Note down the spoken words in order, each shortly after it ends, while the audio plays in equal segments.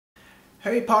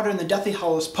Harry Potter and the Deathly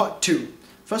Hallows Part 2.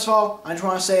 First of all, I just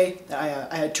want to say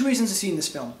that I had two reasons to see in this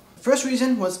film. The first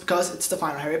reason was because it's the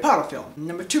final Harry Potter film.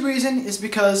 Number two reason is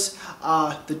because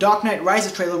the Dark Knight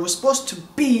Rises trailer was supposed to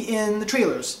be in the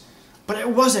trailers. But it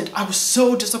wasn't. I was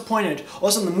so disappointed. All of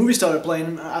a sudden the movie started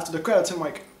playing after the credits. I'm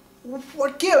like,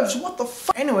 what gives? What the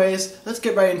fuck? Anyways, let's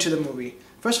get right into the movie.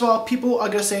 First of all, people are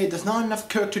gonna say there's not enough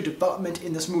character development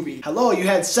in this movie. Hello, you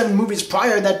had 7 movies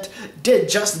prior that did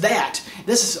just that.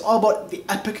 This is all about the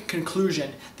epic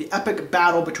conclusion, the epic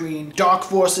battle between dark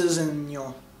forces and, you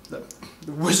know, the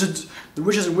wizards and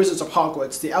wizards of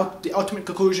Hogwarts. The ultimate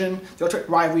conclusion, the ultimate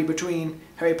rivalry between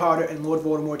Harry Potter and Lord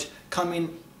Voldemort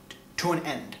coming to an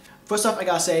end. First off, I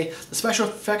gotta say, the special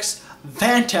effects,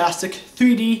 fantastic,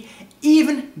 3D,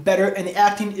 even better, and the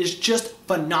acting is just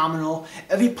phenomenal.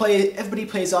 Everybody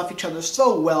plays off each other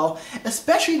so well,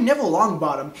 especially Neville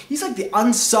Longbottom. He's like the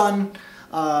unsung,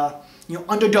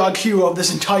 underdog hero of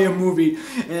this entire movie,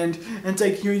 and it's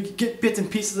like you get bits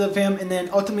and pieces of him, and then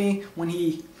ultimately,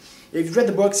 if you've read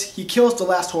the books, he kills the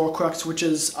last Horcrux, which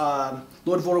is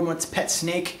Lord Voldemort's pet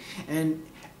snake, and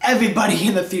everybody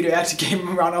in the theater actually gave him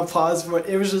a round of applause for it.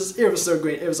 It was so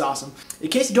great. It was awesome. In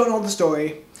case you don't know the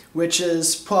story, which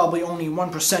is probably only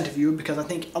 1% of you, because I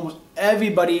think almost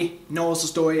everybody knows the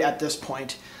story at this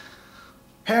point.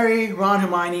 Harry, Ron,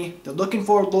 Hermione, they're looking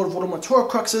for Lord Voldemort's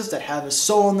Horcruxes that have his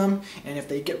soul in them, and if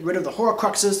they get rid of the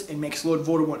Horcruxes, it makes Lord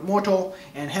Voldemort mortal,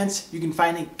 and hence you can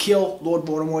finally kill Lord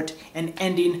Voldemort and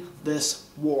ending this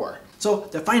war. So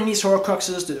they're finding these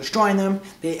Horcruxes, they're destroying them,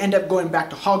 they end up going back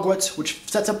to Hogwarts, which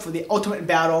sets up for the ultimate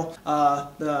battle.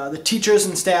 The teachers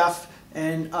and staff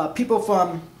and people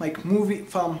from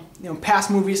past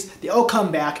movies, they all come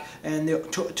back and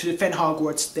to defend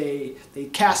Hogwarts. They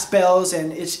cast spells,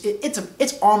 and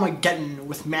it's Armageddon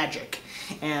with magic.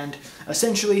 And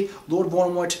essentially, Lord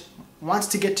Voldemort wants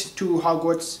to get to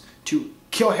Hogwarts to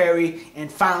kill Harry and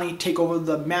finally take over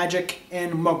the magic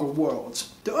and Muggle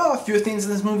worlds. There are a few things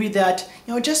in this movie that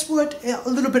just were a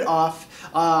little bit off.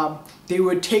 They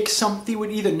would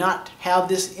either not have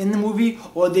this in the movie,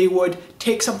 or they would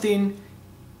take something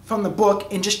from the book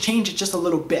and just change it just a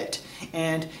little bit.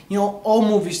 And all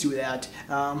movies do that.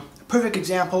 A perfect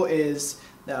example is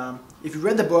if you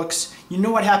read the books, you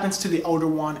know what happens to the Elder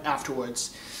Wand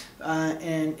afterwards.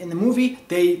 And in the movie,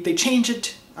 they change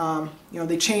it.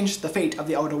 They changed the fate of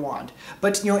the Elder Wand,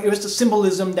 but it was the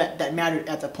symbolism that mattered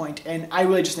at that point, and I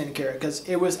really just didn't care because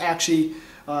it was actually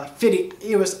fitting.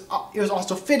 It was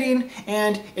also fitting,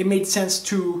 and it made sense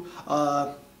to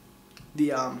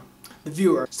the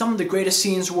viewer. Some of the greatest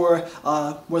scenes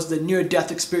was the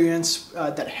near-death experience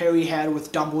that Harry had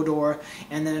with Dumbledore,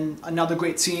 and then another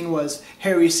great scene was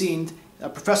Harry seeing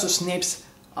Professor Snape's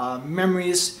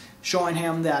memories, showing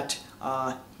him that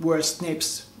where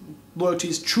Snape's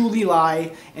loyalties truly lie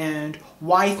and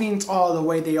why things are the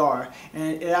way they are.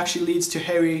 And it actually leads to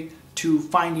Harry to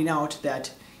finding out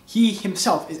that he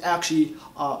himself is actually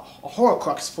a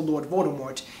Horcrux for Lord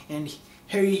Voldemort, and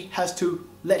Harry has to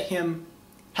let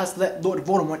Lord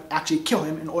Voldemort actually kill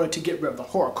him in order to get rid of the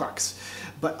Horcrux.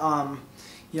 But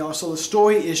so the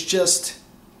story is just,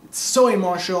 it's so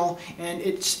emotional, and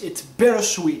it's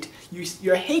bittersweet.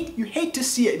 You hate to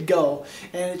see it go,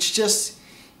 and it's just,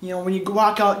 when you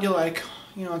walk out, you're like,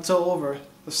 it's all over.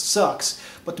 This sucks.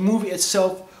 But the movie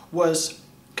itself was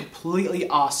completely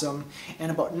awesome, and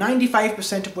about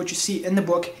 95% of what you see in the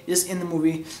book is in the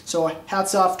movie. So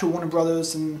hats off to Warner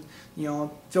Brothers and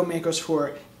filmmakers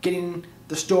for getting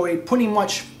the story pretty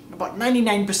much about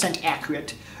 99%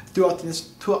 accurate throughout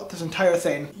this entire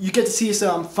thing. You get to see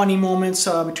some funny moments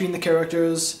between the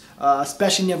characters,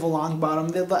 especially Neville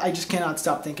Longbottom. I just cannot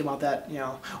stop thinking about that.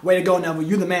 Way to go, Neville,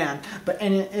 you're the man.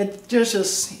 It's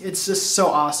just so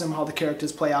awesome how the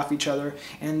characters play off each other,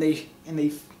 and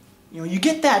you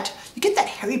get that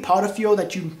Harry Potter feel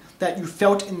that you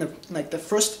felt in the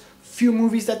first few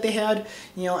movies that they had,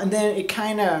 and then it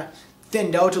kind of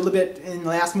thinned out a little bit in the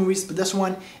last movies, but this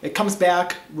one, it comes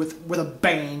back with a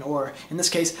bang, or in this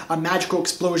case, a magical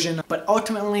explosion. But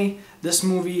ultimately, this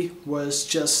movie was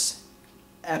just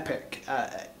epic.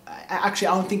 Actually,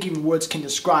 I don't think even words can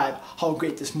describe how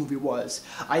great this movie was.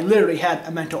 I literally had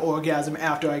a mental orgasm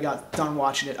after I got done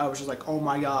watching it. I was just like, oh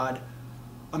my god,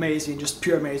 amazing, just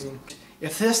pure amazing.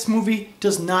 If this movie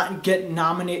does not get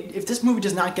nominated, if this movie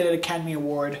does not get an Academy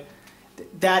Award,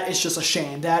 that is just a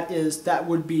shame. That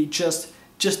would be just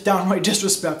downright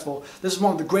disrespectful. This is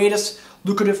one of the greatest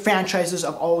lucrative franchises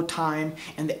of all time,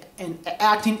 and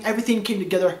acting, everything came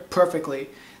together perfectly.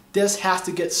 This has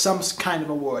to get some kind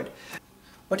of award.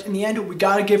 But in the end, we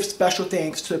gotta give special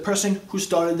thanks to the person who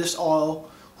started this all,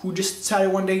 who just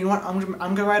decided one day, you know what,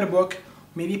 I'm gonna write a book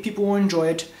Maybe people will enjoy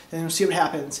it, then we'll see what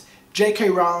happens. J.K.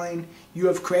 Rowling, you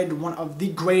have created one of the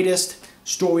greatest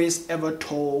stories ever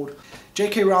told.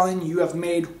 J.K. Rowling, you have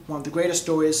made one of the greatest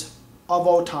stories of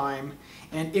all time,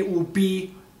 and it will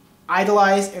be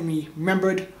idolized and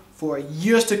remembered for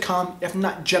years to come, if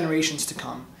not generations to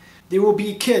come. There will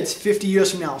be kids 50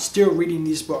 years from now still reading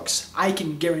these books. I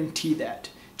can guarantee that.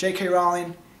 J.K.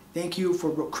 Rowling, thank you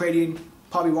for creating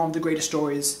probably one of the greatest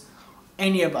stories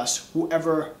any of us will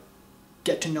ever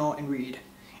get to know and read.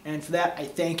 And for that, I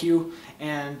thank you.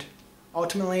 And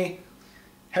ultimately,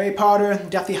 Harry Potter and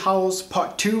Deathly Hallows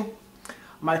Part 2,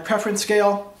 my preference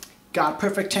scale got a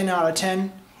perfect 10 out of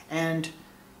 10. And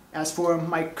as for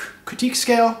my critique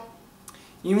scale,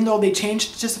 even though they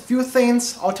changed just a few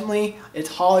things, ultimately, it's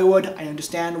Hollywood. I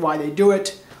understand why they do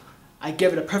it. I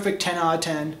give it a perfect 10 out of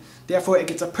 10. Therefore, it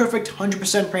gets a perfect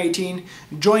 100% rating,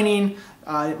 joining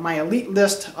my elite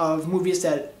list of movies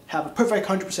that have a perfect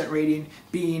 100% rating,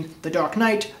 being The Dark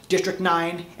Knight, District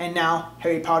 9, and now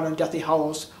Harry Potter and Deathly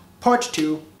Hallows Part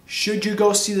 2. Should you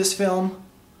go see this film?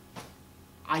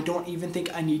 I don't even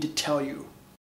think I need to tell you.